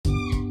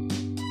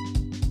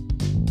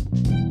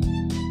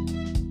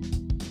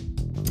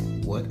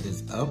What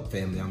is up,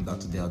 family? I'm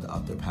Dr. Dale, the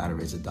author of How to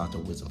Raise a Doctor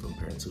of Wisdom from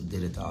Parents Who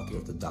Did It, the author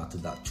of the Dr.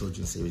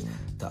 Children series,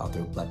 the author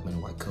of Black Men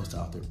and White Coats, the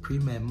author of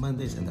Pre-Med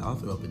Mondays, and the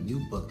author of a new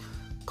book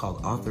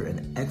called Author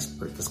and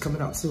Expert that's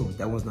coming out soon.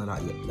 That one's not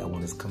out yet, but that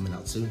one is coming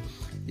out soon.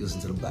 You listen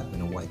to the Black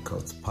Men and White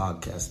Coats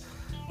podcast.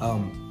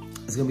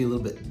 It's going to be a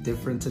little bit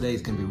different today.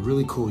 It's going to be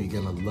really cool.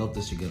 You're going to love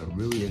this. You're going to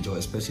really enjoy it,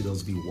 especially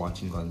those of you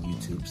watching on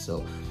YouTube.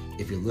 So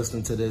if you're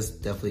listening to this,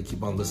 definitely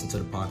keep on listening to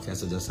the podcast.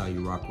 So that's how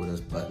you rock with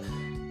us. But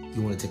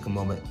you want to take a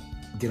moment,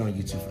 get on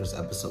YouTube for this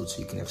episode so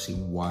you can actually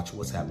watch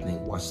what's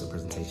happening, watch the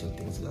presentation,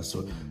 things of that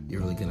sort. You're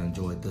really going to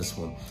enjoy this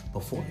one.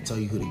 Before I tell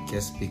you who the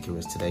guest speaker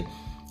is today,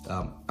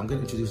 I'm going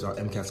to introduce our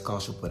MCAT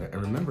scholarship winner.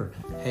 And remember,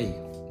 hey,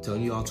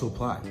 telling you all to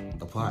apply.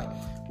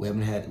 We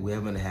haven't had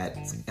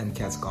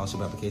MCAT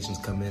scholarship applications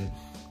come in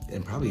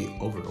probably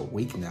over a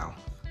week now.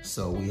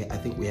 So I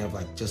think we have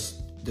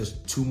there's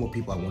two more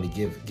people I want to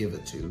give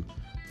it to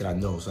that I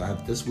know. So I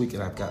have this week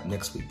and I've got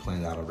next week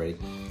planned out already.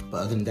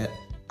 But other than that,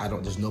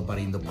 there's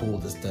nobody in the pool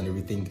that's done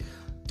everything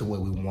the way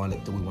we want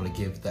it, that we want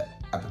to give that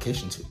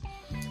application to.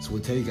 So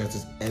we'll tell you guys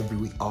this every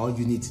week. All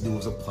you need to do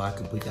is apply,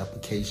 complete the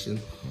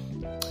application,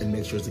 and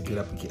make sure it's a good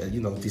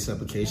application, decent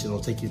application. It'll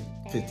take you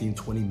 15,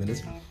 20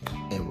 minutes,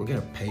 and we're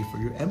gonna pay for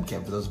your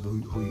MCAT. For those of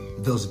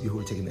you who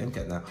are taking the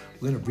MCAT now,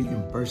 we're gonna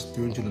reimburse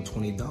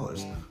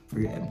 $320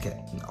 for your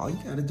MCAT. And all you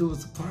gotta do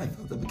is apply,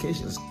 fill the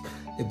application.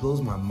 It blows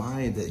my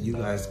mind that you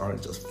guys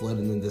aren't just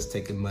flooding in this,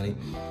 taking money.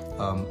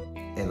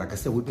 And like I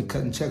said, we've been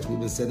cutting checks. We've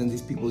been sending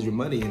these people your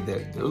money, and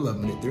they're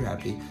loving it. They're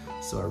happy.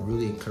 So I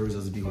really encourage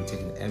those of you who are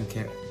taking the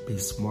MCAT, be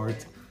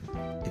smart.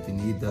 If you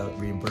need the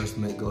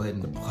reimbursement, go ahead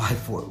and apply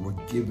for it. We're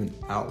giving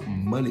out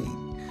money,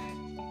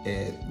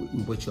 and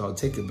we want you all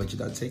to take it, but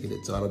you're not taking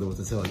it. So I don't know what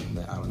to tell you,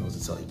 man. I don't know what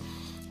to tell you.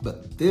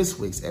 But this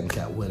week's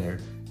MCAT winner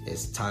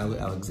is Tyler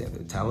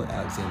Alexander. Tyler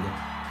Alexander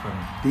from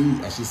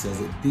the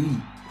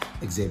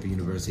Xavier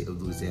University of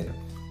Louisiana.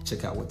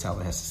 Check out what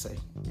Tyler has to say.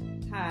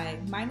 Hi,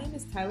 my name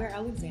is Tyler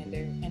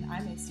Alexander, and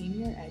I'm a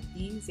senior at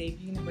the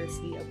Xavier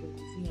University of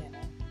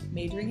Louisiana,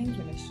 majoring in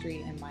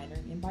chemistry and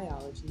minoring in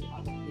biology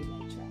on the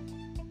pre-med track.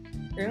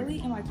 Early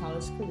in my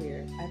college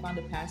career, I found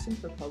a passion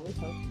for public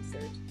health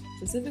research,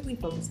 specifically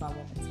focused on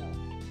women's health.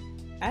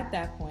 At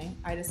that point,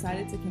 I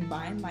decided to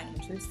combine my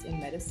interest in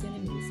medicine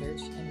and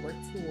research and work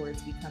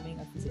towards becoming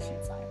a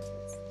physician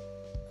scientist.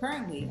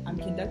 Currently, I'm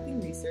conducting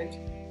research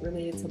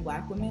related to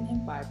Black women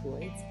and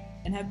fibroids,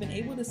 and have been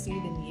able to see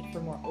the need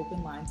for more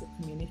open lines of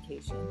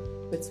communication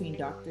between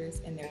doctors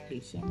and their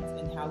patients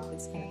and how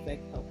this can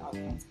affect health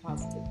outcomes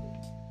positively.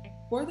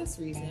 For this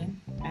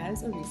reason,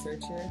 as a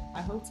researcher,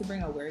 I hope to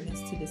bring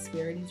awareness to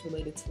disparities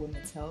related to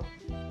women's health,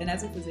 and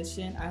as a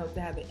physician, I hope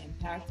to have an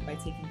impact by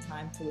taking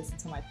time to listen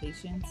to my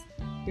patients,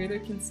 hear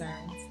their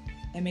concerns,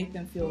 and make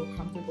them feel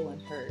comfortable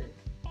and heard.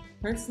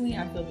 Personally,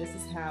 I feel this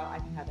is how I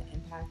can have an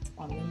impact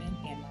on women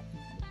and my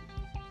community.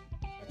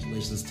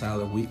 Congratulations,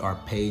 Tyler. We are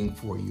paying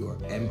for your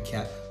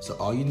MCAT. So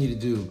all you need to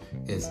do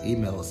is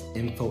email us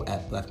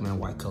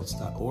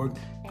info@blackmenandwhitecoats.org,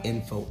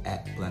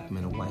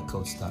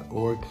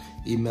 info@blackmenandwhitecoats.org.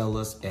 Email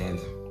us and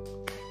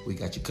we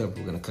got you covered.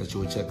 We're going to cut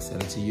you a check,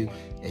 send it to you,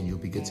 and you'll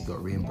be good to go,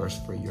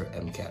 reimbursed for your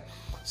MCAT.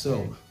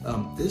 So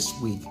this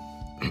week,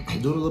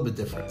 I'm doing a little bit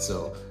different.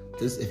 So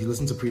if you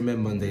listen to Pre-Med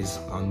Mondays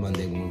on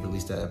Monday when we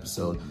released that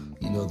episode,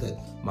 you know that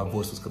my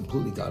voice was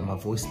completely gone. My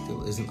voice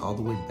still isn't all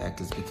the way back.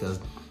 It's because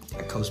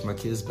I coach my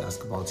kids'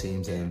 basketball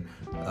teams, and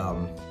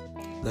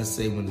let's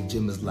say when the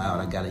gym is loud,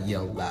 I gotta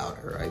yell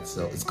louder, right?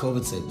 So it's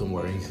COVID safe, don't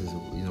worry, because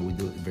we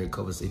do it in a very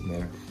COVID safe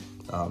manner,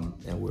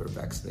 and we're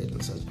vaccinated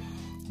and such.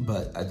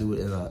 But I do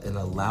it in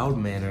a loud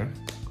manner,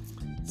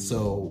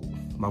 so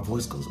my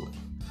voice goes away.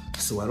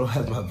 So I don't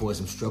have my voice.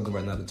 I'm struggling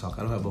right now to talk.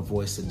 I don't have a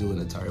voice to do an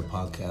entire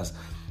podcast,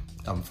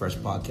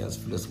 first podcast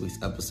for this week's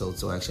episode.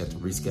 So I actually have to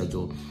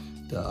reschedule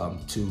the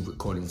 2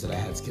 recordings that I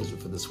had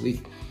scheduled for this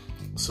week.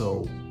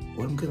 So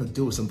what I'm going to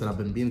do is something I've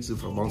been meaning to do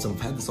for a long time.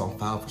 I've had this on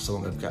file for so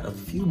long. I've got a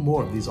few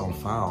more of these on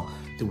file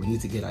that we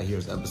need to get out here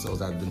as episodes.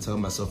 I've been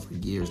telling myself for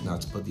years now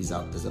to put these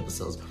out as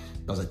episodes.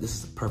 But I was like, this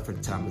is the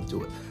perfect time to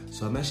do it.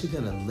 So I'm actually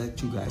going to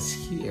let you guys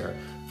hear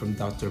from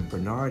Dr.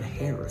 Bernard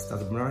Harris.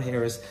 Dr. Bernard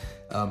Harris,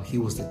 he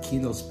was the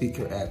keynote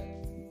speaker at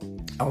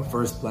our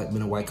first Black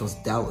Men and White Coats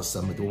Dallas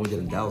Summit, the one we did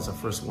in Dallas, our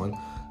first one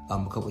a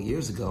couple of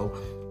years ago,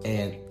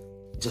 and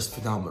just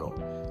phenomenal.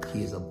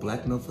 He is a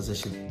Black male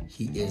physician.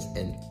 He is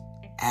an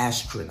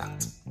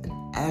astronaut.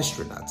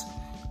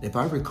 If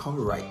I recall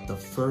right, the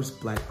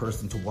first Black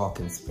person to walk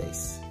in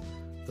space.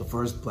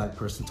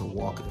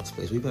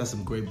 We've had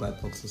some great Black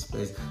folks in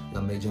space.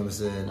 Mae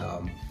Jemison,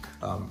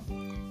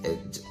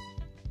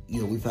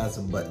 we've had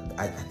some, but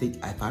I think,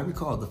 if I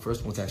recall, the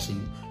first one to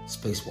actually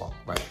spacewalk,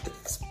 right?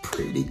 It's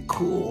pretty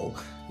cool.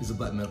 He's a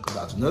Black medical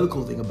doctor. Another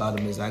cool thing about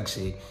him is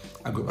actually,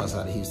 I grew up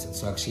outside of Houston,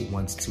 so I actually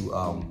went to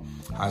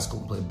high school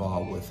and played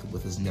ball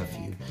with his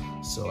nephew.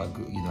 So I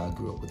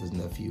grew up with his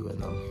nephew,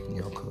 and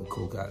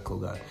cool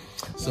guy.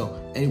 So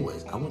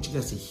anyways, I want you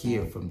guys to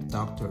hear from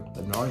Dr.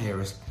 Bernard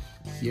Harris,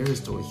 hear his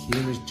story,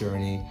 hear his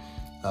journey,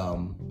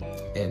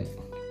 and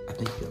I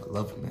think you're gonna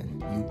love it,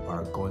 man. You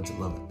are going to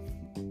love it.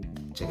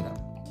 Check it out.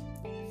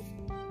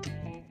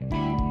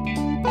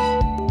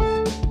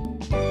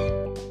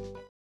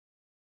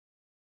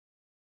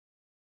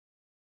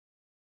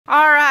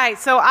 right,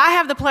 so I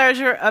have the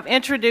pleasure of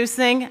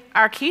introducing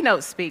our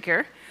keynote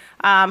speaker,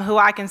 who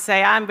I can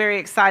say I'm very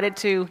excited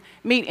to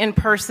meet in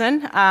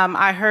person.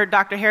 I heard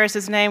Dr.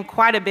 Harris's name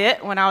quite a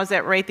bit when I was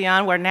at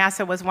Raytheon, where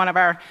NASA was one of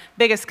our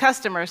biggest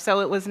customers, so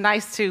it was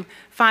nice to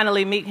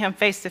finally meet him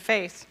face to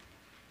face.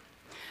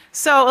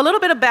 So a little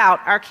bit about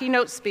our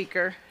keynote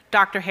speaker,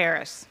 Dr.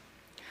 Harris.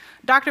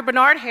 Dr.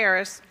 Bernard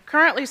Harris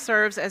currently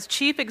serves as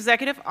Chief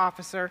Executive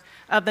Officer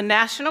of the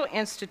National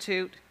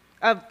Institute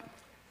of,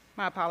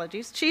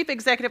 Chief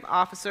Executive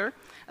Officer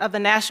of the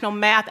National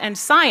Math and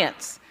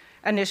Science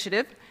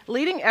Initiative,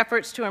 leading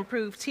efforts to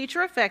improve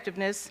teacher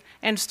effectiveness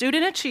and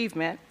student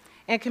achievement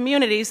in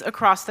communities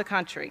across the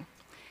country.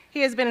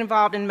 He has been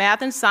involved in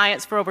math and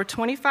science for over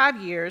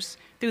 25 years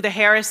through the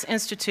Harris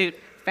Institute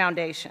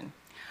Foundation.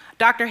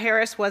 Dr.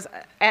 Harris was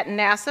at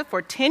NASA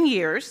for 10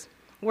 years,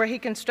 where he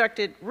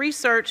conducted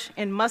research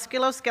in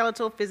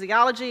musculoskeletal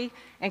physiology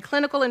and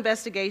clinical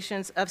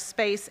investigations of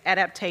space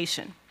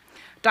adaptation.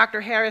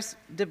 Dr. Harris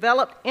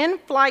developed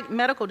in-flight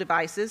medical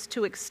devices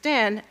to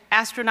extend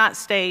astronaut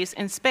stays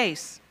in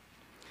space.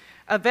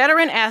 A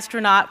veteran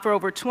astronaut for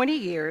over 20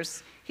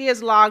 years, he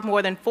has logged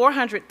more than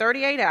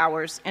 438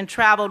 hours and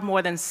traveled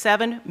more than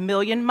 7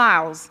 million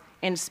miles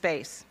in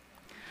space.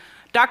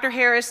 Dr.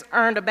 Harris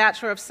earned a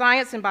Bachelor of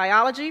Science in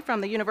Biology from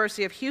the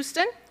University of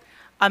Houston,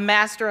 a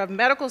Master of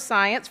Medical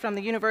Science from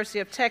the University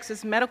of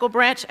Texas Medical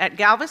Branch at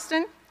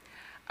Galveston,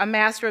 a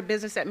Master of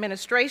Business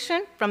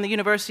Administration from the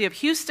University of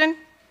Houston,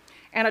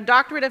 and a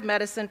Doctorate of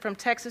Medicine from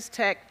Texas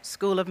Tech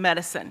School of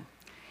Medicine.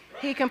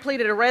 He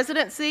completed a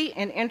residency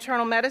in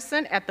internal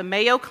medicine at the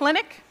Mayo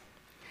Clinic,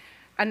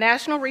 a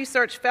National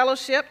Research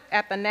Fellowship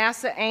at the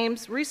NASA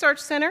Ames Research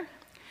Center,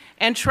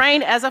 and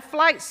trained as a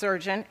flight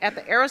surgeon at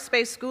the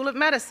Aerospace School of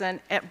Medicine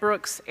at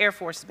Brooks Air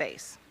Force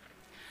Base.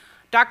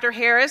 Dr.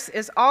 Harris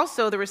is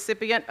also the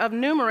recipient of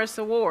numerous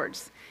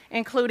awards,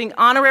 including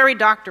honorary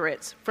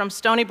doctorates from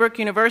Stony Brook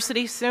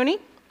University, SUNY,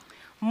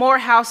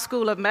 Morehouse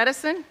School of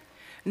Medicine,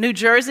 New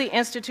Jersey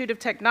Institute of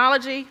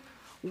Technology,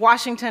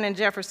 Washington and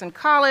Jefferson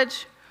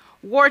College,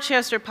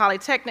 Worcester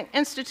Polytechnic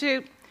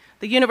Institute,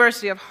 the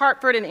University of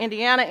Hartford and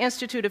Indiana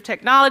Institute of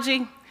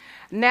Technology,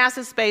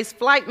 NASA Space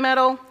Flight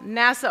Medal,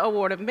 NASA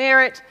Award of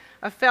Merit,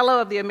 a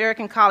Fellow of the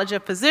American College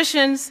of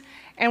Physicians,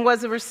 and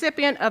was a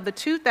recipient of the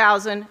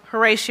 2000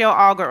 Horatio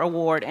Alger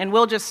Award. And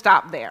we'll just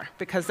stop there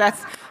because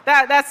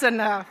that's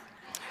enough.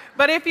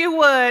 But if you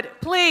would,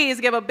 please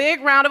give a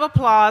big round of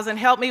applause and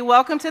help me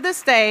welcome to the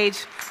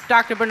stage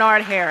Dr.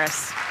 Bernard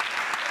Harris.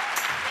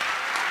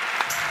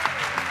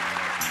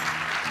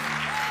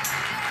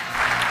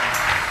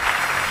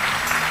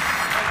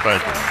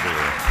 Thank you.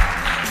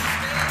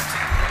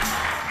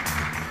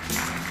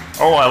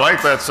 Oh, I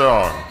like that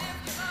song.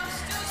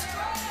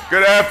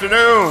 Good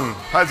afternoon.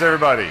 How's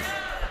everybody?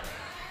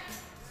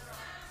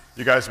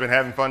 You guys been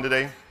having fun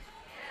today?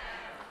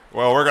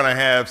 Well, we're going to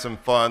have some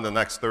fun the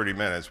next 30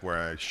 minutes where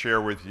I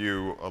share with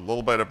you a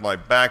little bit of my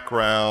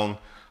background,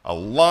 a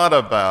lot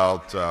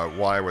about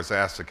why I was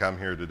asked to come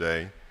here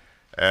today.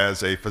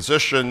 As a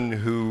physician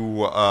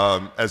who,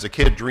 as a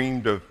kid,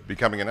 dreamed of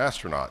becoming an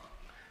astronaut.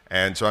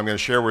 And so I'm going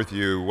to share with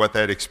you what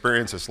that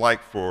experience is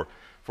like for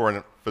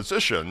a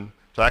physician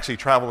to actually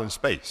travel in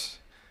space.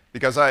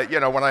 Because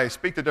when I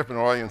speak to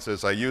different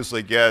audiences, I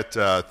usually get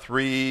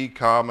 3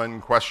 common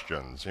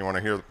questions. You want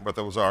to hear what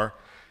those are?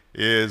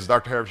 Is,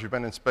 Dr. Harris, you've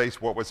been in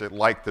space, what was it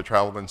like to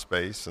travel in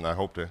space? And I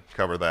hope to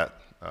cover that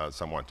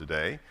somewhat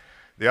today.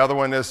 The other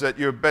one is that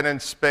you've been in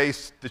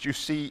space, did you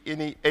see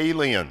any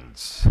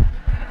aliens?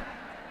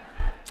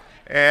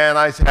 And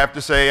I have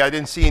to say, I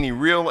didn't see any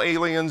real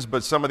aliens,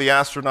 but some of the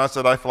astronauts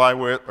that I fly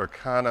with are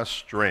kind of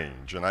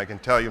strange, and I can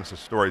tell you some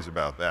stories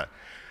about that.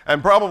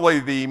 And probably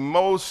the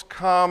most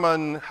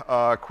common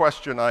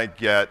question I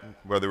get,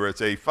 whether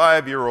it's a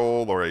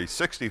 5-year-old or a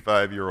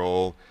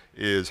 65-year-old,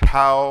 is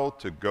how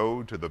to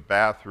go to the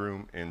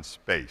bathroom in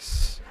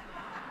space.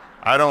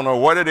 I don't know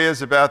what it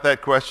is about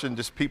that question,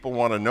 just people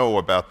want to know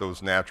about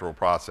those natural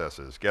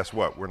processes. Guess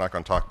what? We're not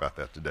going to talk about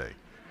that today.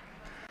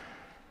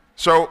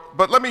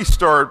 But let me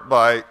start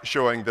by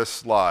showing this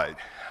slide.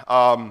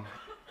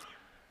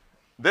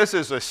 This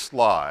is a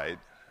slide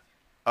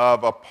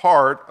of a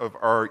part of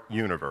our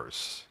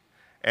universe.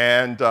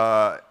 And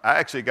I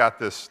actually got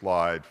this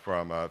slide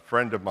from a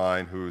friend of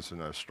mine who's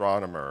an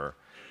astronomer.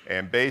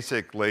 And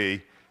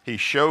basically, he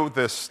showed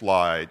this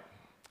slide,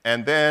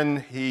 and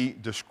then he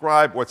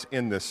described what's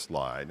in this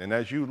slide. And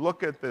as you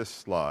look at this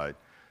slide,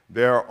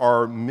 there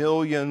are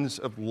millions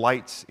of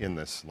lights in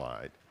this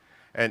slide.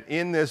 And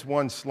in this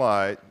one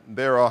slide,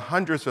 there are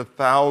hundreds of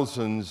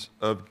thousands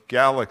of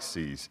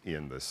galaxies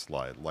in this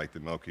slide, like the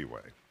Milky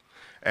Way.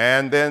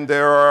 And then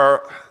there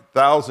are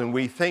thousands,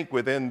 we think,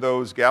 within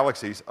those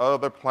galaxies,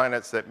 other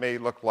planets that may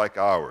look like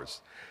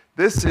ours.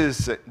 This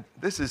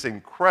is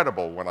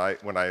incredible when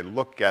I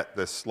look at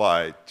this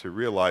slide to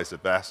realize the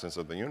vastness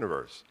of the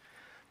universe.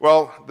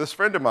 Well, this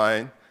friend of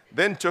mine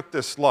then took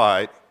this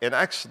slide, and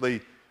actually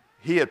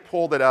he had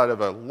pulled it out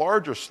of a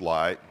larger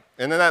slide.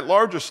 And in that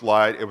larger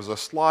slide, it was a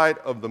slide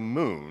of the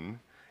moon,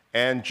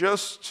 And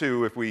just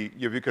to, if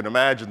you can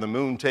imagine the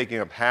moon taking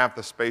up half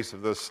the space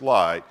of this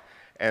slide,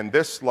 and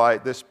this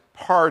slide, this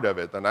part of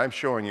it that I'm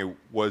showing you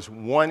was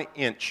 1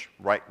 inch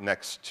right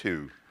next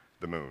to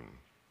the moon.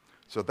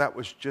 So that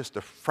was just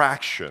a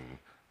fraction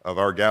of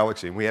our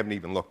galaxy, and we haven't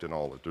even looked in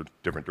all the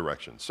different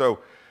directions. So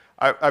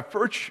I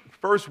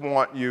first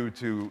want you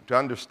to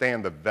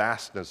understand the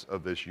vastness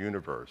of this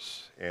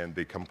universe and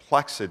the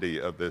complexity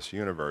of this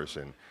universe,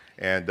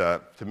 and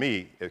to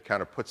me, it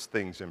kind of puts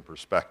things in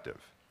perspective.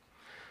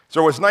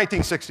 So it was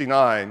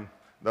 1969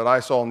 that I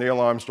saw Neil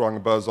Armstrong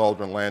and Buzz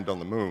Aldrin land on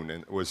the moon,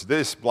 and it was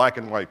this black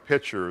and white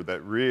picture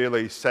that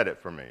really set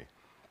it for me.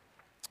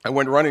 I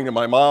went running to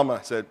my mom.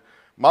 I said,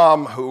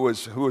 Mom, who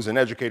was an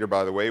educator,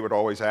 by the way, would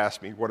always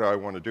ask me, what do I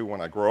want to do when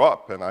I grow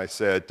up? And I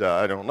said,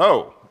 I don't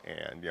know.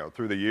 And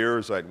through the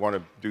years, I'd want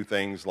to do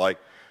things like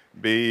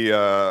be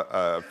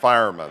a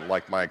fireman,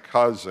 like my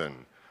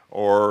cousin,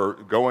 or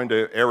go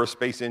into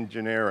aerospace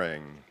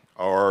engineering,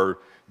 or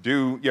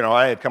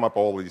I had come up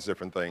with all these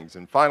different things.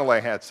 And finally, I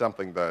had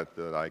something that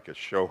I could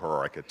show her,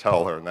 or I could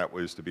tell her, and that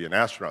was to be an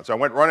astronaut. So I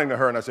went running to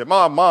her, and I said,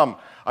 Mom,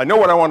 I know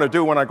what I want to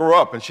do when I grow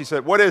up. And she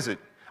said, what is it?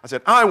 I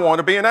said, I want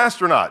to be an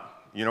astronaut.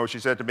 You know what she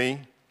said to me?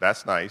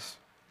 That's nice.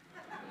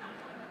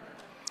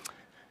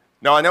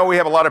 Now, I know we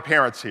have a lot of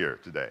parents here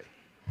today.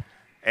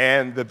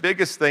 And the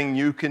biggest thing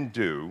you can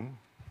do,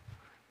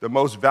 the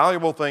most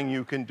valuable thing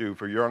you can do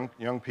for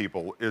young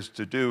people is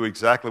to do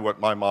exactly what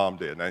my mom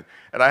did. And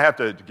I have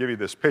to give you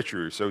this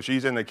picture. So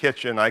she's in the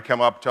kitchen. I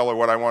come up, tell her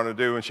what I want to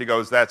do, and she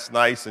goes, that's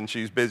nice, and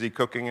she's busy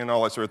cooking and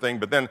all that sort of thing.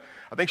 But then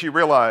I think she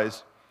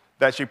realized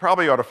that she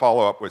probably ought to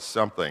follow up with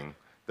something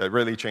that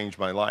really changed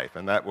my life,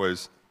 and that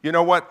was, you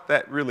know what,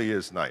 that really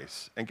is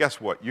nice. And guess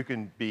what? You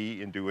can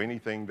be and do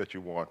anything that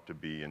you want to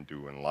be and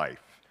do in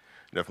life.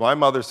 And if my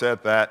mother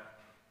said that,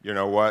 you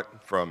know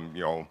what, from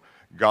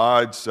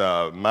God's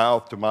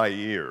mouth to my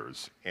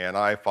ears, and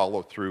I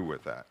follow through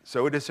with that.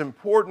 So it is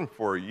important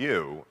for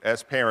you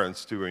as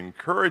parents to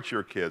encourage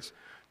your kids,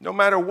 no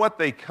matter what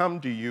they come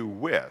to you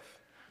with,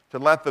 to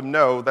let them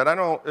know that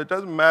it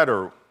doesn't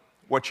matter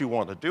what you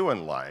want to do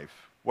in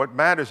life. What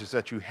matters is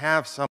that you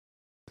have something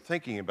you're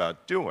thinking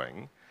about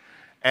doing,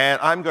 and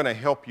I'm going to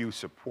help you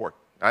support.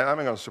 I'm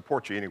going to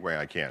support you any way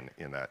I can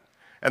in that.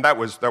 And that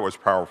was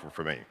powerful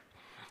for me.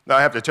 Now,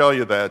 I have to tell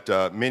you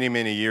that many,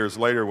 many years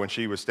later, when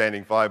she was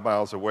standing 5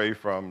 miles away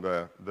from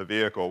the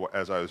vehicle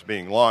as I was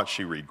being launched,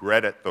 she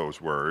regretted those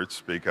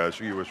words because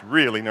she was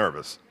really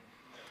nervous.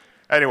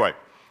 Anyway,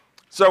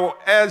 so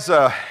as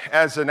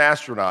an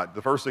astronaut,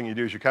 the first thing you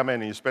do is you come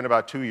in and you spend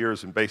about 2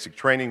 years in basic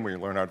training where you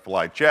learn how to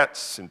fly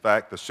jets. In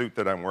fact, the suit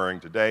that I'm wearing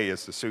today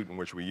is the suit in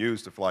which we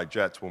use to fly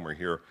jets when we're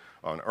here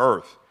on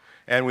Earth.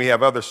 And we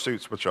have other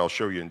suits, which I'll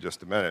show you in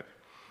just a minute.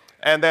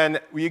 And then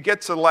you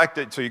get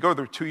selected, so you go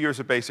through 2 years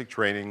of basic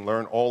training,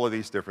 learn all of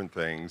these different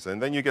things, and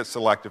then you get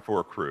selected for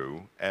a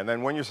crew. And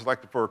then when you're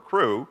selected for a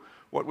crew,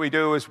 what we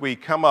do is we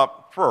come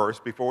up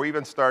first, before we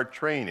even start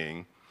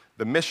training,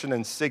 the mission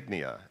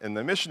insignia. And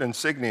the mission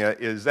insignia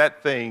is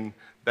that thing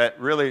that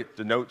really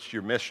denotes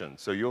your mission.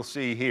 So you'll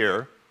see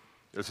here,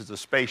 this is a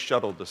Space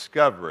Shuttle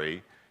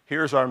Discovery.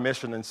 Here's our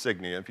mission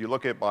insignia. If you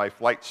look at my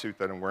flight suit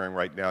that I'm wearing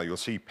right now, you'll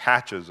see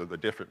patches of the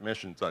different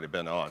missions that I've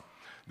been on.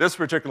 This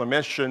particular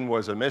mission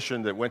was a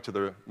mission that went to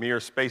the Mir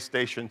space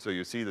station, so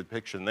you see the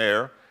depiction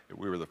there.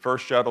 We were the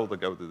first shuttle to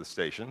go to the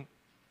station.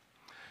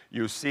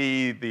 You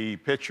see the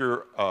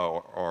picture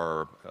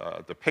or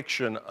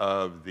depiction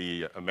of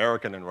the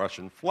American and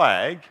Russian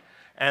flag,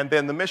 and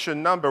then the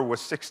mission number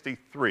was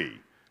 63.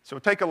 So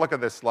take a look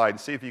at this slide and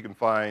see if you can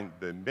find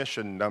the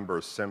mission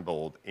number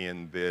symboled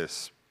in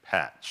this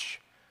patch.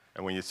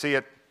 And when you see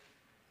it,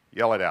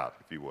 yell it out,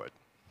 if you would.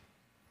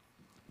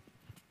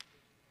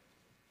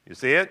 You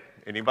see it?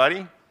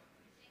 Anybody?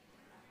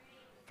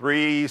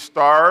 3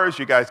 stars,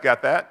 you guys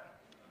got that?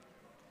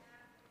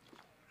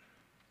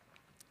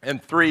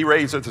 And 3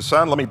 rays of the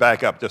sun. Let me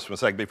back up just for a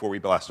second before we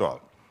blast off.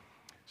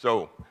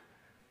 So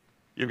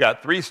you've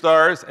got 3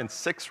 stars and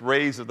 6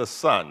 rays of the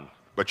sun.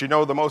 But you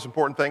know the most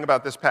important thing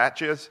about this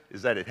patch is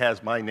that it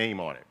has my name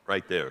on it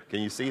right there.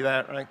 Can you see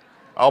that, right?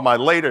 Oh, my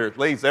later,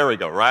 there we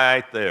go,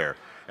 right there.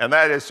 And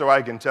that is so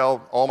I can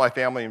tell all my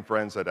family and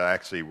friends that I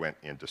actually went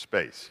into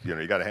space.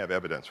 You got to have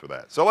evidence for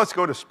that. So let's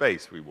go to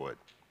space, if we would.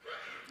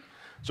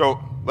 So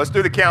let's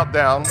do the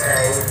countdown. 10, 9,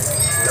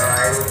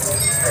 8,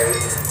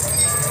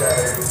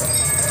 7,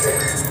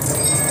 6,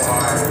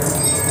 5,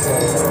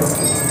 4,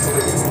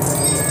 3,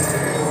 2,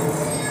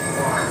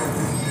 1.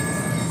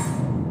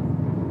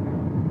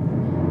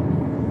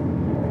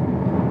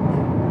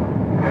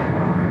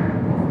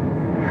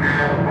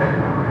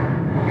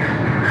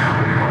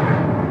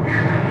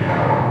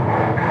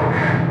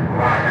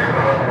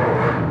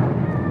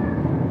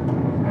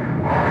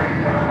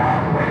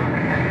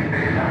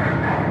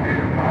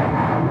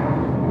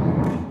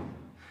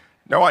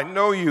 Now, I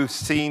know you've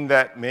seen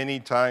that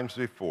many times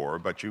before,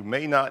 but you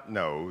may not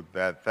know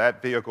that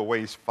that vehicle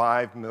weighs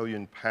 5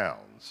 million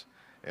pounds.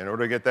 In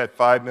order to get that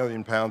 5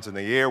 million pounds in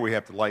the air, we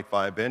have to light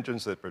 5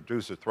 engines that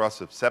produce a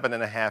thrust of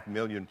 7.5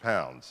 million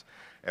pounds.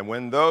 And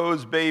when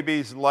those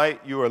babies light,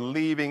 you are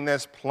leaving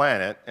this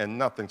planet, and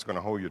nothing's going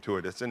to hold you to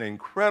it. It's an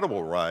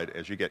incredible ride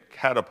as you get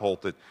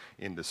catapulted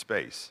into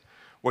space.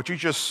 What you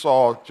just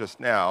saw just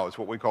now is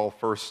what we call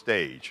first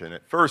stage. And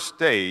at first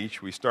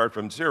stage, we start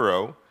from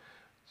 0.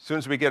 As soon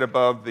as we get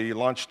above the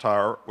launch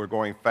tower, we're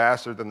going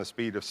faster than the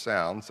speed of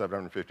sound,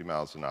 750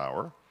 miles an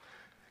hour.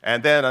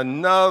 And then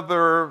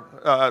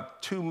another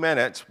 2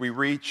 minutes, we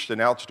reached an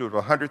altitude of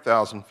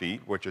 100,000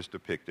 feet, which is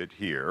depicted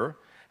here.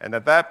 And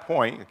at that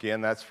point,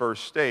 again, that's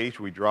first stage,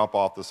 we drop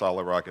off the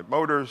solid rocket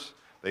motors,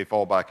 they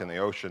fall back in the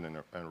ocean and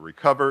are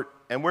recovered,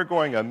 and we're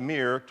going a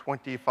mere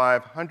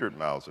 2,500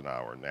 miles an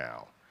hour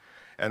now.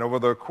 And over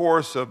the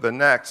course of the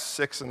next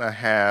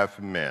 6.5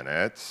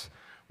 minutes,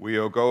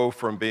 we'll go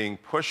from being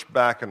pushed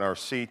back in our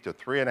seat to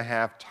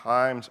 3.5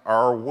 times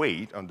our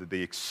weight under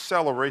the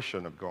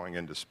acceleration of going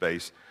into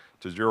space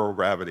to zero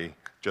gravity,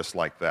 just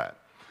like that.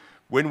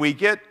 When we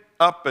get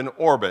up in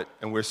orbit,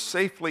 and we're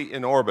safely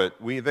in orbit,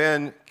 we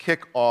then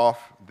kick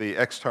off the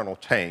external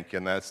tank,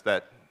 and that's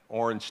that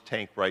orange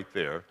tank right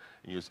there.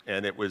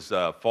 And it was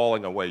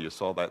falling away. You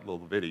saw that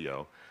little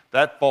video.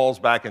 That falls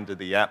back into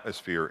the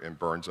atmosphere and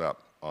burns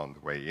up on the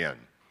way in.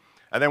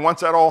 And then once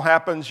that all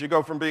happens, you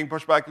go from being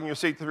pushed back in your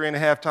seat to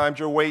 3.5 times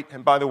your weight.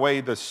 And by the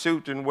way, the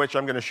suit in which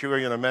I'm going to show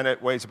you in a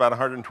minute weighs about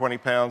 120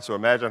 pounds. So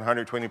imagine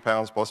 120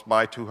 pounds plus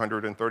my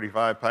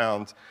 235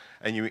 pounds,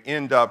 and you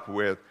end up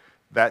with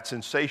that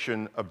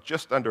sensation of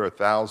just under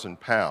 1,000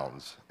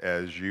 pounds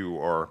as you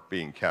are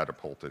being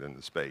catapulted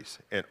into space.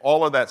 And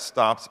all of that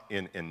stops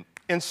in an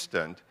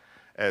instant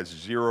as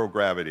zero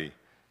gravity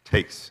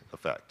takes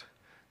effect.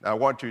 Now I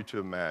want you to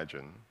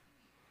imagine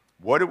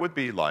what it would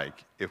be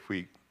like if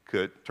we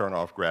could turn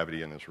off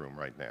gravity in this room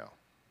right now.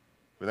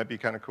 Would that be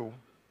kind of cool?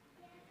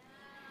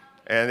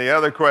 And the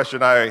other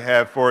question I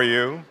have for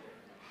you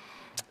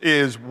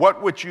is,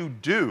 what would you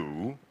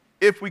do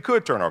if we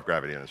could turn off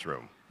gravity in this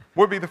room?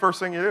 What would be the first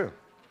thing you do?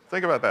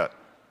 Think about that.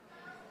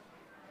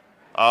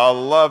 I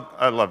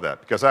love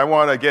that, because I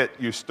want to get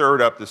you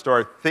stirred up to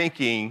start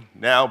thinking,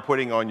 now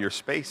putting on your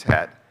space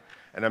hat,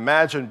 and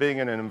imagine being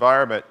in an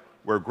environment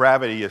where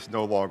gravity is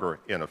no longer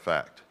in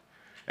effect.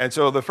 And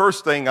so the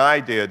first thing I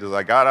did is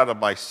I got out of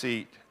my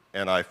seat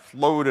and I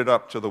floated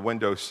up to the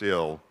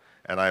windowsill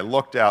and I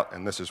looked out,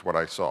 and this is what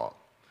I saw.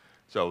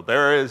 So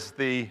there is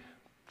the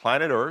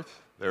planet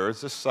Earth, there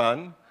is the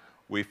sun.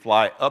 We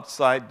fly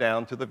upside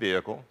down to the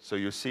vehicle, so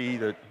you see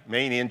the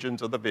main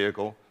engines of the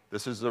vehicle.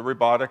 This is the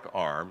robotic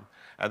arm.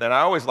 And then I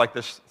always like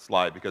this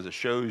slide because it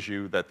shows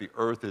you that the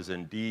Earth is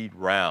indeed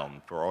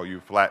round for all you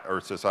Flat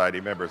Earth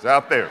Society members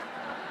out there.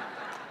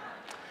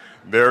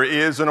 There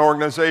is an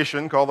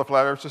organization called the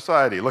Flat Earth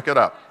Society. Look it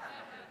up.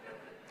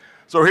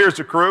 So here's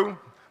the crew. I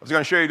was going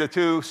to show you the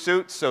 2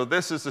 suits. So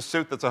this is the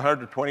suit that's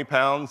 120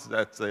 pounds.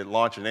 That's a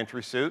launch and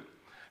entry suit.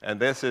 And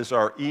this is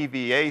our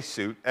EVA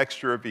suit,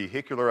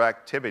 extravehicular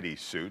activity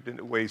suit, and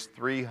it weighs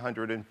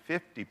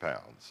 350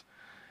 pounds.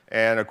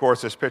 And of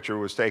course, this picture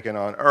was taken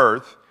on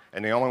Earth,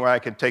 and the only way I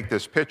can take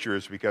this picture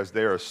is because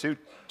there are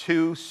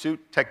 2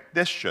 suit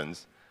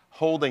technicians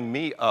holding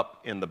me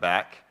up in the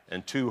back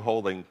and 2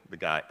 holding the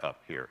guy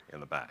up here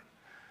in the back.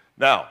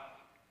 Now, I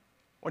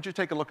want you to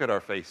take a look at our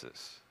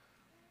faces.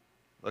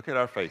 Look at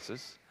our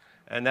faces.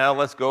 And now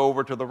let's go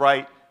over to the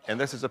right, and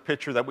this is a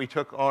picture that we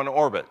took on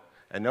orbit.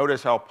 And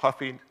notice how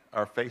puffy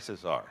our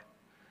faces are.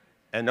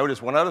 And notice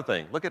one other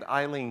thing. Look at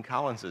Eileen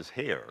Collins's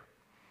hair.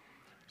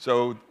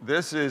 So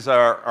this is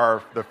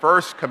the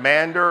first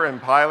commander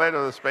and pilot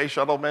of the space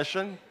shuttle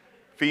mission,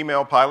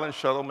 female pilot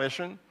shuttle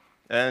mission.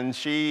 And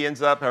she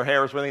ends up, her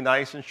hair is really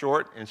nice and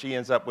short, and she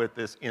ends up with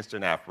this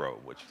instant afro,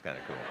 which is kind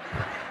of cool.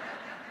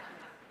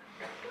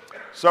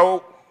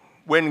 So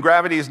when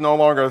gravity is no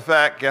longer a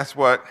fact, guess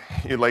what?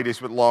 You ladies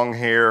with long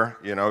hair,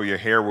 you know, your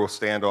hair will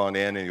stand on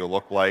end and you'll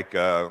look like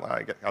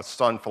a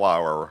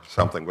sunflower or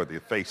something with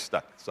your face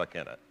stuck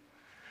in it.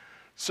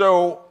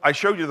 So I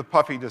showed you the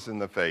puffiness in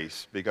the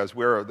face because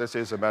this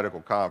is a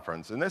medical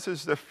conference, and this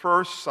is the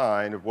first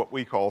sign of what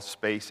we call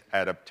space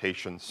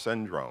adaptation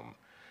syndrome.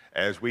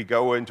 As we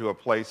go into a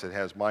place that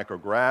has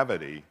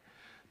microgravity,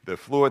 the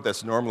fluid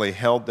that's normally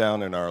held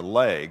down in our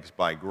legs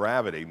by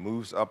gravity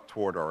moves up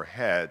toward our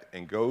head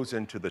and goes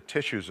into the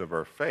tissues of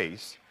our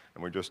face,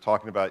 and we're just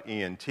talking about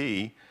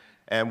ENT,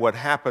 and what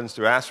happens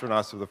to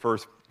astronauts for the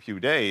first few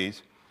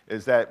days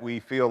is that we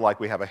feel like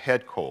we have a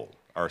head cold.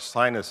 Our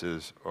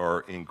sinuses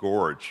are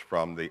engorged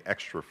from the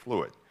extra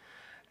fluid.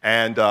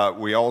 And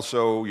we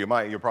also, you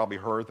probably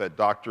heard that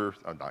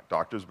not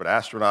doctors, but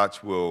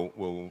astronauts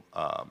will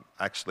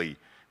actually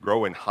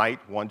grow in height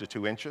 1 to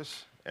 2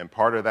 inches. And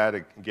part of that,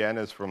 again,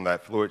 is from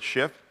that fluid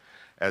shift.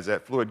 As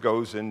that fluid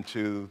goes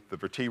into the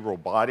vertebral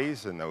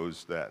bodies and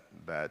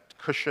that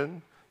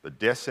cushion, the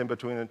discs in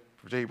between the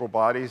vertebral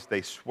bodies,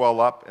 they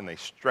swell up and they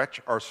stretch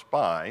our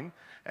spine,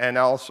 and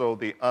also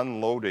the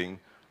unloading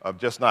of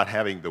just not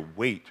having the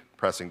weight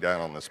pressing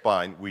down on the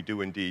spine, we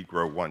do indeed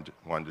grow 1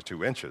 to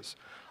 2 inches.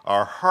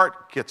 Our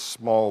heart gets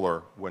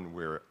smaller when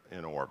we're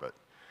in orbit.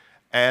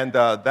 And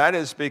that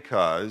is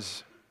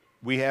because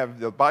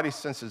the body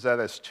senses that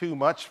as too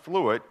much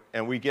fluid,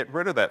 and we get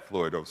rid of that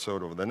fluid. So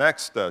over the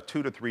next 2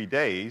 to 3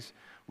 days,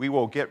 we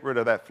will get rid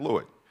of that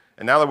fluid.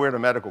 And now that we're at a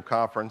medical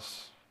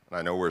conference, and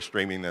I know we're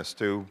streaming this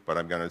too, but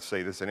I'm going to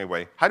say this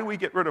anyway. How do we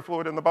get rid of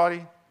fluid in the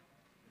body?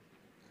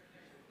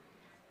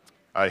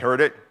 I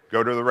heard it,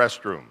 go to the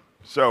restroom.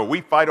 So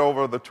we fight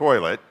over the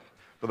toilet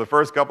for the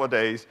first couple of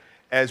days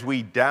as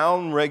we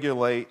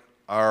downregulate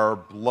our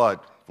blood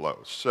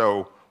flows.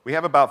 So we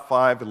have about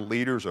 5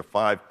 liters or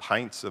 5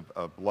 pints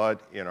of blood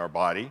in our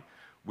body.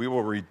 We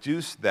will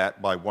reduce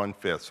that by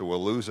 1/5, so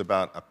we'll lose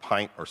about a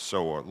pint or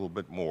so, or a little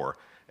bit more,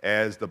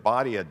 as the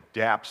body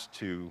adapts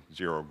to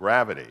zero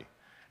gravity.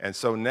 And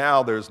so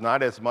now there's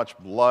not as much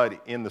blood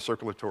in the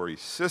circulatory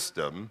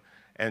system,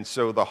 and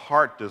so the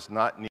heart does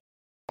not need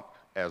to pump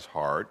as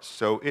hard,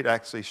 so it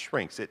actually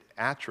shrinks. It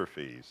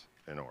atrophies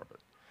in orbit.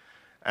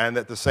 And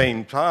at the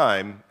same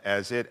time,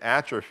 as it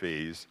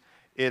atrophies,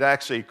 it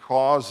actually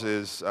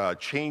causes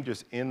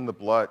changes in the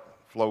blood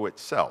flow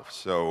itself.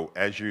 So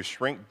as you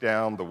shrink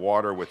down the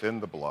water within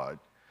the blood,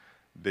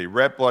 the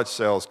red blood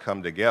cells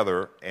come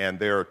together, and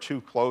they're too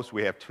close.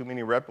 We have too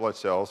many red blood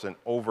cells, and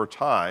over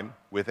time,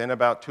 within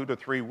about 2 to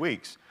 3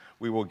 weeks,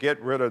 we will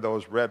get rid of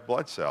those red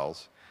blood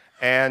cells.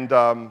 And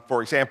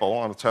for example, I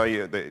want to tell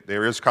you that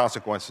there is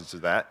consequences to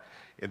that.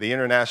 In the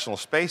International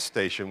Space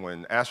Station,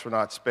 when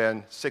astronauts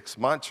spend 6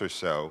 months or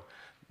so,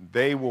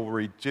 they will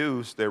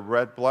reduce their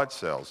red blood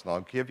cells. And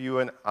I'll give you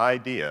an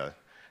idea,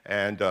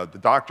 and the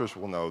doctors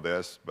will know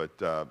this,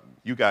 but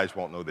you guys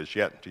won't know this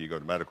yet until you go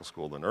to medical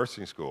school or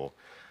nursing school.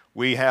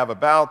 We have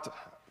about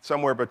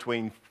somewhere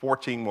between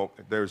 14,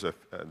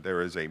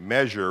 there is a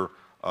measure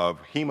of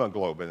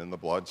hemoglobin in the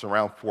blood. It's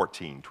around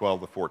 14,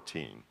 12 to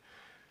 14.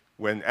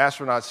 When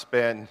astronauts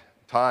spend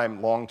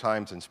long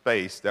times in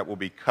space, that will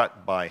be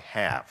cut by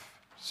half,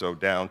 so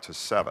down to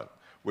 7,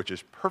 which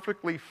is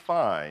perfectly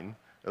fine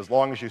as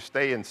long as you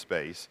stay in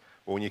space.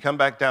 But when you come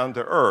back down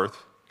to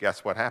Earth,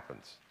 guess what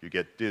happens? You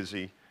get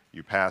dizzy,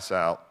 you pass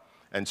out,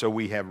 and so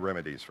we have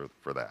remedies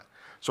for that.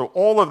 So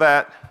all of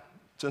that,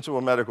 since we're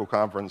a medical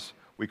conference,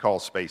 we call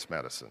space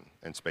medicine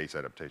and space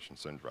adaptation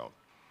syndrome.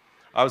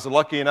 I was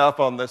lucky enough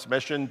on this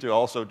mission to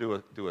also do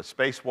a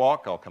spacewalk.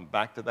 I'll come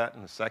back to that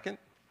in a second.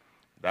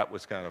 That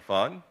was kind of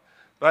fun.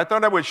 But I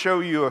thought I would show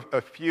you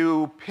a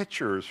few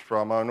pictures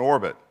from an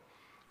orbit.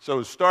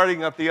 So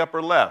starting up the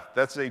upper left,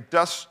 that's a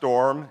dust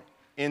storm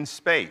in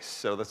space.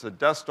 So that's a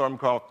dust storm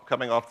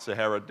coming off the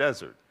Sahara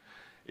Desert.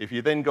 If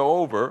you then go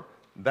over,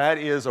 that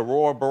is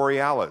Aurora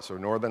Borealis, or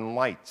Northern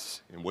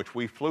Lights, in which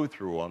we flew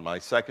through on my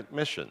second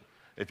mission.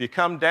 If you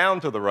come down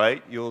to the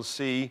right, you'll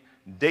see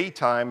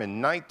daytime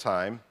and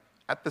nighttime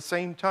at the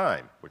same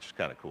time, which is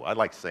kind of cool. I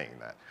like saying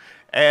that.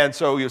 And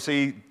so you'll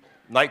see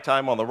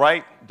nighttime on the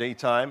right,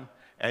 daytime,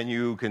 and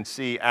you can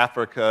see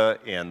Africa,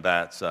 and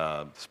that's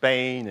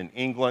Spain and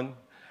England.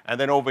 And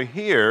then over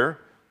here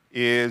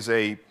is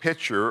a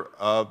picture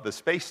of the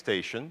space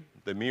station,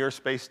 the Mir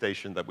space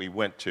station that we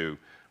went to,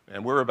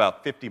 and we're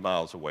about 50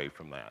 miles away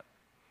from that.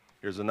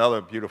 Here's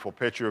another beautiful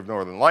picture of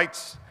Northern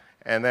Lights,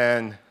 and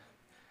then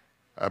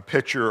a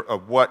picture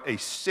of what a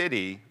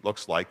city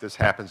looks like. This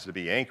happens to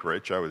be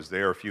Anchorage. I was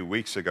there a few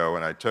weeks ago,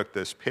 and I took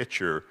this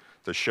picture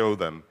to show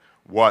them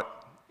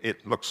what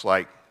it looks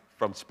like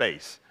from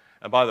space.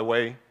 And by the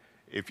way,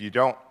 if you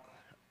don't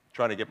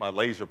try to get my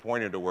laser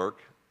pointer to work,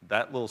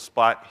 that little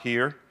spot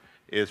here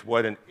is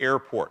what an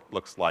airport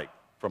looks like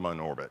from an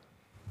orbit.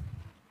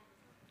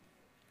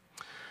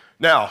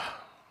 Now,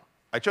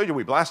 I told you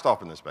we blast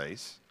off into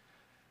space.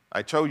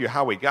 I told you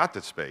how we got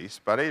to space,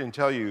 but I didn't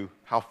tell you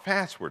how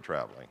fast we're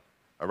traveling,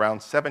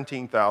 around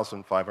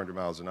 17,500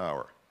 miles an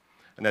hour.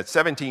 And at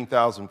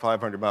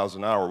 17,500 miles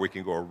an hour, we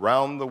can go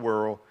around the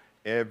world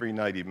every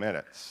 90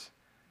 minutes.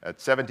 At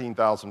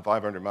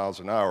 17,500 miles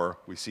an hour,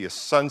 we see a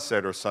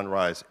sunset or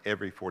sunrise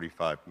every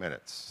 45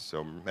 minutes. So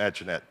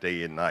imagine that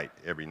day and night,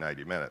 every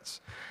 90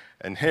 minutes.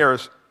 And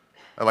here's,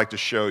 I'd like to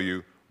show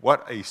you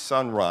what a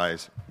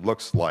sunrise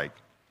looks like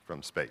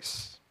from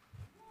space.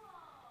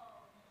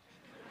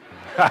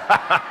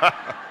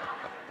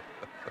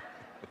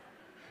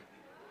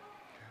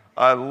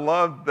 I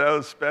love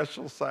those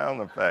special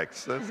sound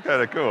effects. That's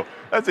kind of cool.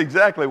 That's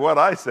exactly what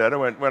I said.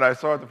 When I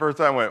saw it the first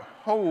time, I went,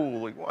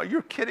 holy, are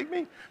you kidding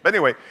me? But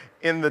anyway,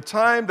 in the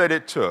time that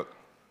it took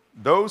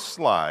those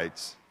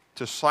slides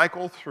to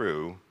cycle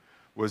through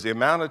was the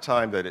amount of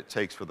time that it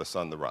takes for the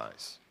sun to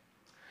rise.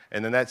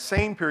 And in that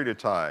same period of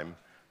time,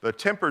 the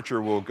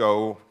temperature will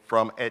go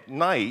from at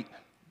night,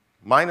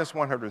 minus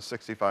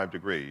 165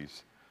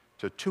 degrees,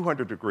 to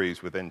 200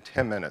 degrees within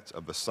 10 minutes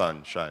of the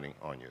sun shining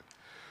on you.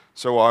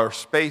 So our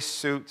space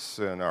suits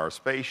and our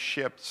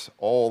spaceships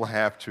all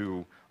have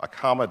to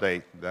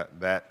accommodate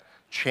that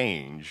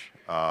change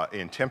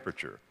in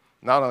temperature.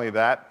 Not only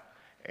that,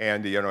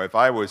 and if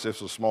I was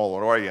just a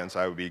smaller audience,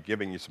 I would be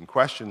giving you some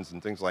questions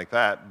and things like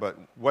that, but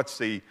what's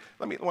the,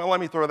 let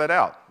me throw that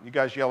out. You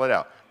guys yell it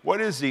out. What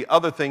is the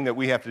other thing that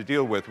we have to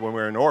deal with when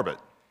we're in orbit?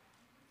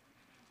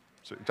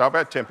 So talk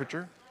about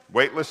temperature,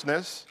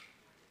 weightlessness.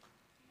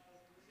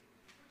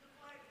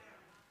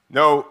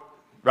 No,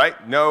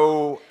 right?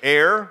 No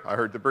air. I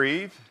heard to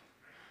breathe.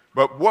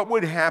 But what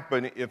would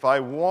happen if I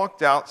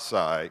walked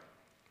outside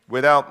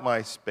without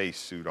my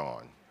spacesuit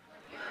on?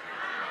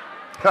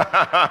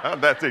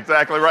 That's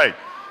exactly right.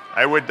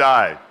 I would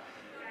die.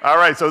 All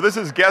right, so this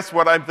is guess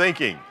what I'm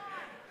thinking.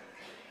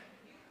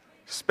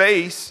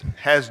 Space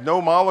has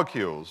no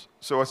molecules,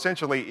 so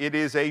essentially it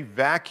is a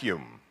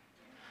vacuum.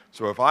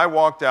 So if I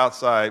walked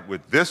outside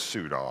with this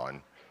suit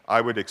on,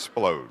 I would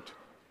explode,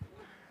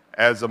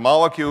 as the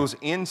molecules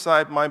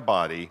inside my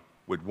body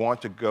would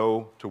want to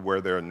go to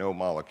where there are no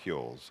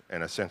molecules,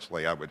 and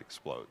essentially I would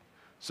explode.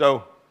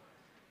 So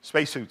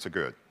spacesuits are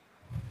good.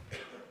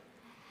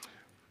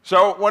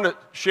 So I want to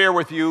share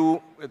with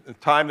you, at the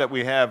time that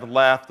we have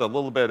left, a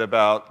little bit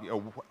about,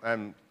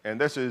 and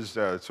this is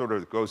sort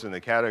of goes in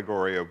the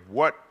category of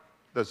what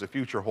does the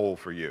future hold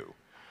for you.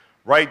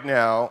 Right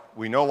now,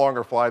 we no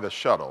longer fly the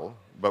shuttle,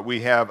 but we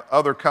have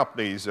other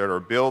companies that are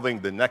building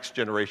the next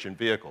generation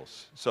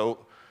vehicles. So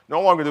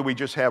no longer do we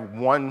just have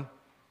one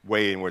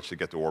way in which to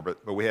get to orbit,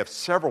 but we have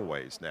several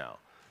ways now.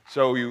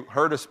 So you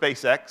heard of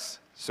SpaceX.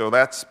 So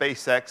that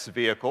SpaceX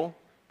vehicle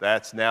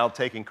that's now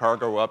taking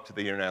cargo up to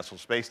the International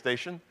Space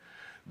Station.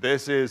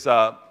 This is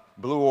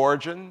Blue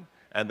Origin,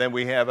 and then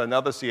we have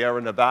another,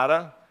 Sierra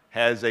Nevada,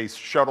 has a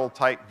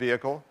shuttle-type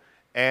vehicle.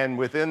 And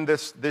within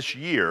this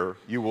year,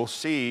 you will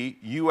see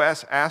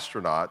US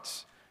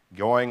astronauts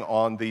going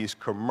on these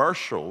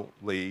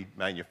commercially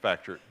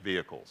manufactured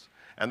vehicles.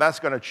 And that's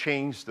going to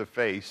change the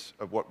face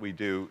of what we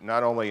do,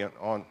 not only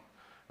on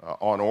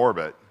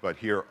orbit, but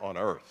here on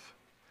Earth.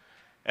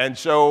 And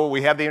so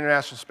we have the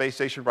International Space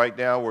Station right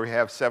now where we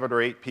have 7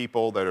 or 8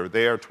 people that are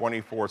there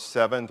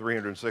 24/7,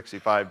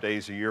 365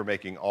 days a year,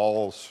 making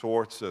all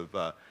sorts of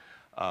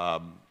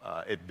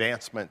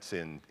advancements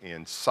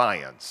in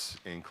science,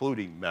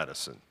 including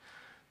medicine.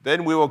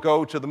 Then we will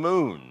go to the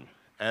moon.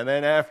 And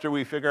then after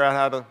we figure out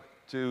how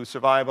to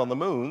survive on the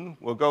moon,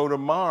 we'll go to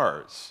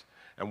Mars.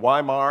 And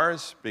why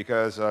Mars?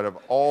 Because out of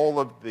all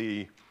of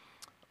the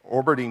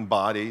orbiting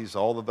bodies,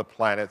 all of the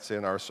planets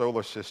in our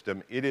solar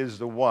system, it is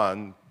the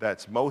one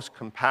that's most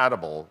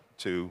compatible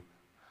to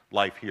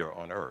life here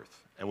on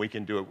Earth. And we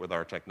can do it with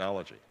our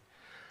technology.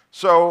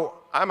 So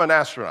I'm an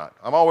astronaut.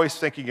 I'm always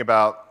thinking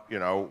about,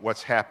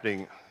 what's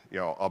happening,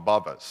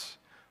 above us.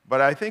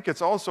 But I think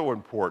it's also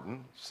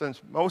important,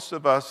 since most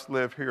of us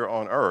live here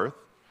on Earth,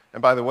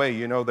 and by the way,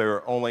 there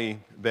have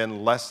only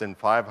been less than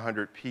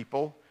 500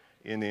 people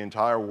in the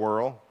entire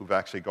world who've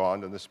actually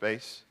gone into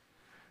space.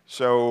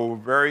 So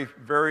very,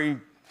 very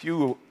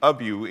few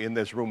of you in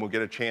this room will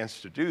get a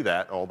chance to do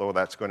that, although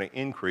that's going to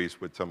increase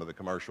with some of the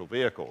commercial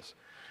vehicles.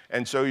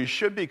 And so you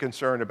should be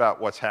concerned about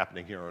what's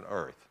happening here on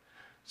Earth.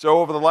 So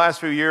over the last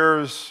few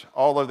years,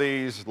 all of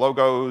these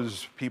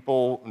logos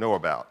people know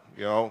about.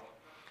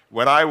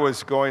 When I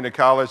was going to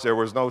college, there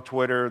was no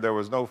Twitter, there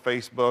was no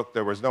Facebook,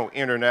 there was no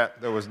internet,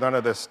 there was none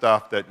of this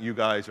stuff that you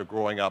guys are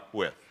growing up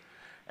with.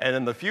 And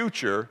in the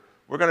future,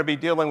 we're going to be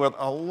dealing with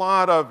a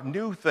lot of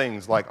new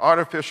things like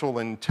artificial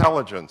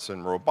intelligence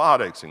and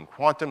robotics and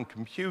quantum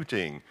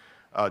computing,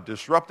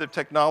 disruptive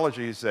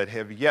technologies that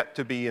have yet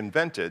to be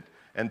invented,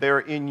 and they're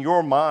in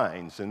your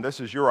minds, and this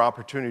is your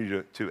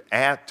opportunity to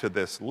add to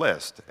this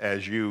list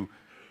as you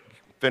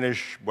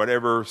finish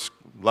whatever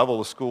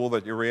level of school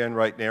that you're in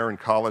right now in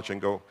college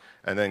and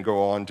then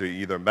go on to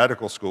either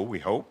medical school, we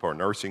hope, or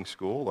nursing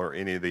school, or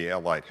any of the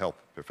allied health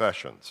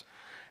professions.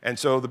 And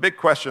so the big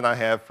question I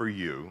have for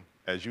you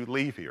as you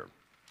leave here,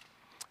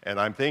 and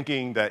I'm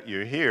thinking that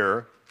you're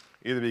here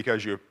either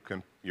because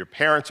your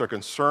parents are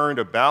concerned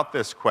about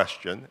this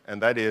question,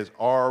 and that is,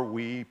 are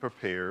we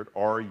prepared?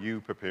 Are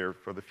you prepared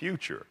for the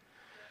future?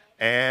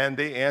 And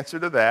the answer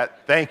to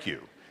that, thank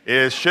you,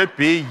 should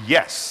be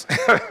yes.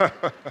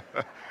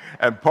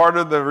 And part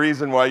of the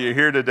reason why you're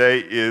here today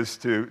is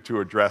to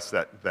address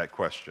that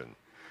question.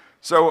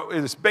 So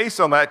it's based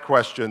on that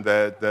question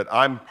that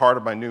I'm part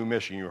of my new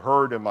mission. You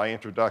heard in my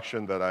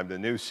introduction that I'm the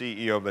new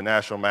CEO of the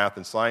National Math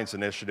and Science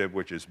Initiative,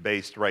 which is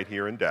based right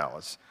here in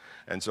Dallas.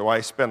 And so I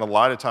spend a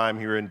lot of time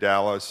here in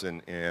Dallas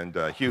and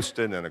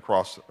Houston and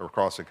across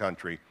the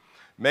country,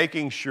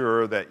 making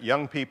sure that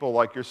young people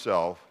like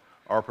yourself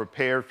are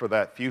prepared for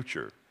that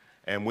future.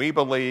 And we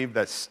believe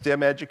that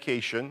STEM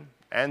education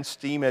and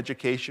STEAM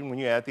education, when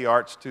you add the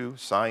arts to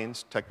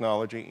science,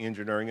 technology,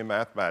 engineering, and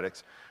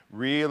mathematics,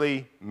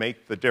 really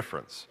make the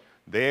difference.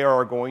 They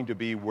are going to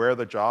be where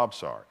the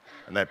jobs are.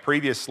 And that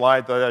previous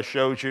slide that I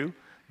showed you,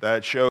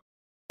 that showed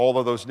all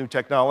of those new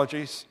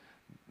technologies,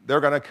 they're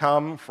going to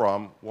come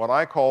from what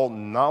I call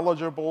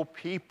knowledgeable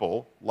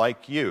people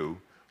like you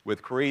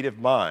with creative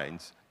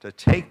minds to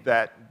take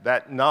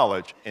that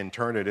knowledge and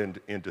turn it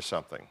into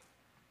something.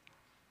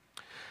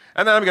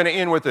 And then I'm going to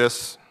end with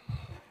this.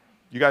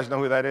 You guys know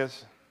who that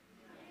is?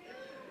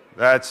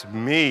 That's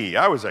me.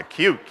 I was a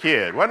cute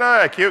kid. Wasn't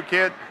I a cute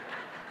kid?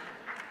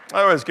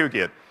 I was a cute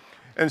kid.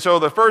 And so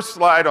the first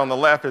slide on the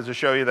left is to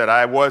show you that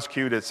I was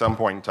cute at some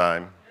point in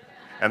time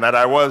and that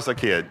I was a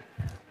kid.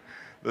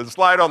 The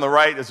slide on the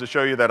right is to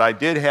show you that I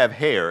did have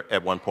hair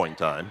at one point in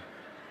time.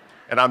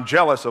 And I'm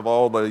jealous of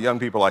all the young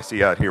people I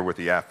see out here with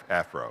the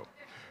afro.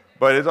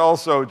 But it's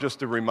also just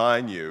to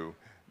remind you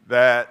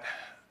that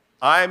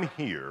I'm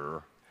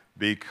here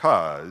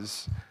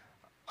because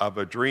of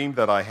a dream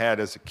that I had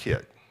as a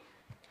kid.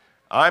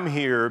 I'm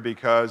here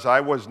because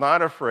I was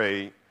not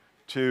afraid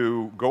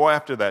to go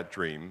after that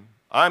dream.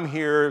 I'm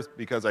here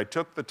because I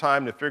took the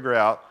time to figure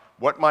out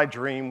what my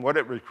dream, what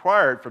it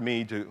required for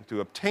me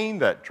to obtain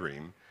that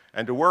dream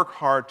and to work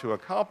hard to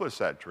accomplish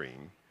that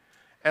dream.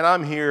 And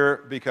I'm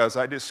here because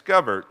I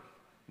discovered,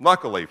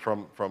 luckily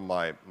from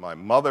my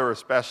mother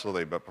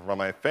especially, but from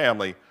my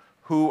family,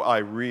 who I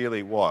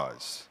really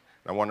was.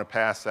 And I want to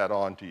pass that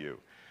on to you.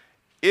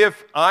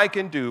 If I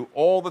can do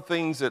all the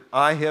things that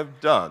I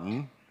have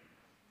done,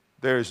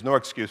 there's no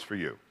excuse for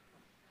you.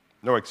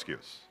 No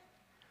excuse.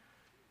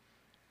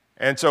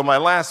 And so my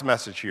last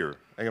message here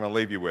I'm going to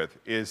leave you with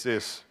is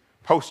this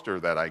poster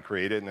that I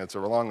created, and it's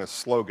along a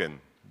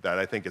slogan that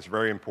I think is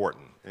very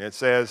important. And it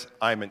says,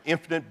 I'm an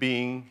infinite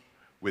being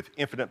with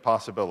infinite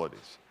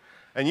possibilities.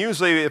 And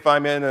usually if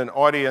I'm in an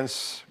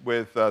audience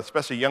with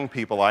especially young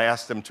people, I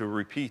ask them to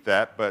repeat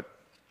that, but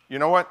you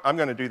know what? I'm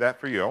going to do that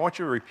for you. I want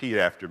you to repeat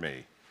after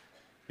me.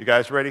 You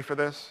guys ready for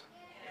this?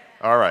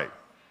 Yeah. All right.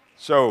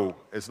 So,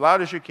 as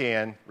loud as you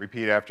can,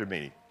 repeat after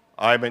me.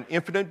 I'm an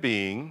infinite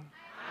being,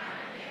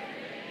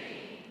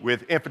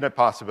 with infinite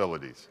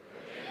possibilities.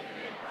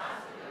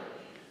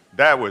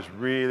 That was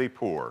really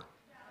poor.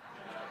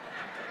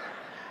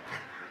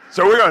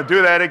 So we're going to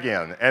do that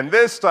again. And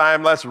this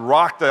time, let's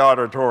rock the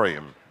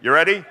auditorium. You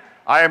ready?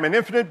 I am an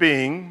infinite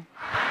being,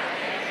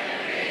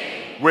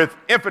 with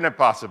infinite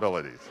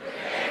possibilities.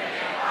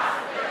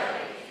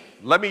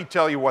 Let me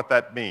tell you what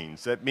that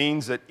means. That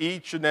means that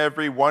each and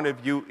every one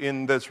of you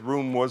in this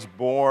room was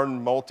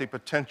born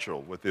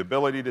multi-potential, with the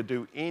ability to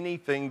do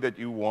anything that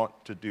you want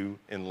to do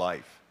in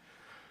life.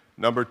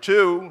 Number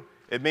two,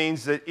 it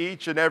means that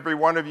each and every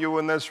one of you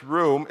in this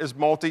room is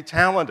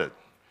multi-talented.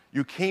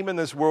 You came in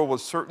this world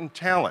with certain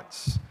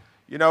talents.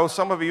 You know,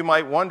 some of you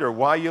might wonder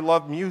why you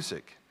love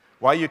music,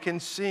 why you can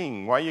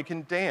sing, why you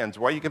can dance,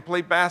 why you can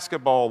play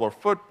basketball or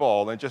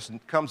football, and it just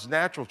comes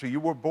natural to you. You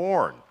were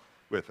born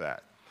with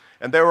that.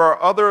 And there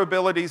are other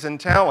abilities and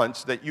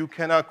talents that you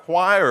can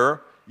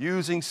acquire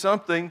using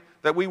something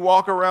that we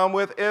walk around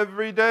with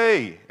every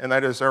day, and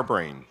that is our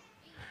brain.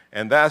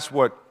 And that's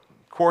what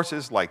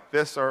courses like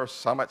this are,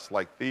 summits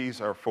like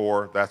these are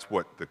for. That's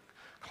what the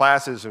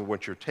classes and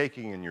what you're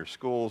taking in your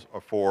schools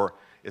are for,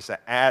 is to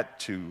add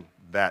to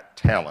that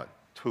talent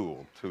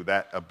tool, to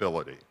that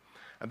ability.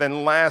 And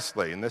then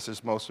lastly, and this is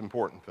the most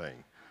important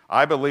thing,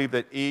 I believe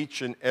that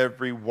each and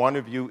every one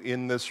of you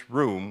in this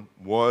room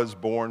was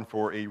born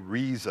for a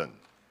reason,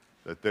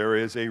 that there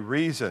is a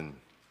reason.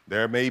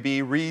 There may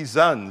be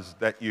reasons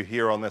that you're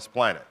here on this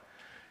planet.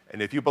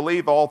 And if you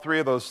believe all three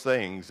of those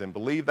things and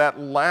believe that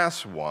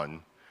last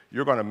one,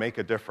 you're going to make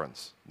a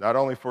difference, not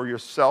only for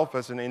yourself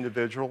as an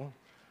individual,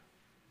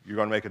 you're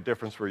going to make a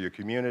difference for your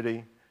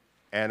community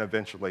and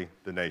eventually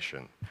the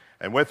nation.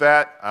 And with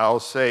that, I'll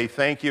say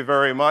thank you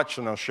very much,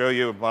 and I'll show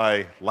you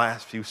my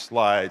last few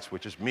slides,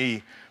 which is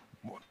me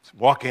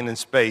walking in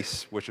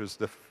space, which was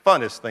the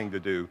funnest thing to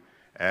do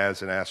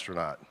as an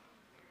astronaut.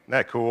 Isn't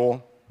that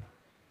cool?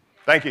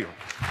 Thank you. You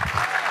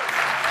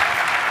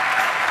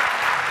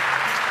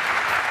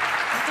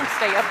can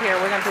stay up here.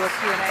 We're going to do a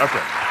Q&A.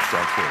 Okay,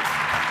 sounds good.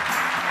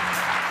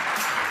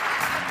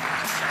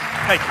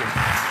 Thank you.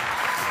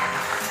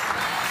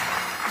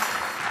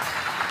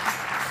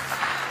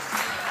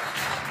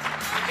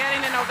 You're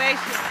getting an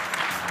ovation.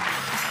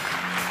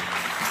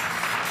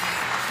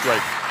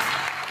 Great.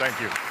 Thank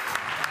you.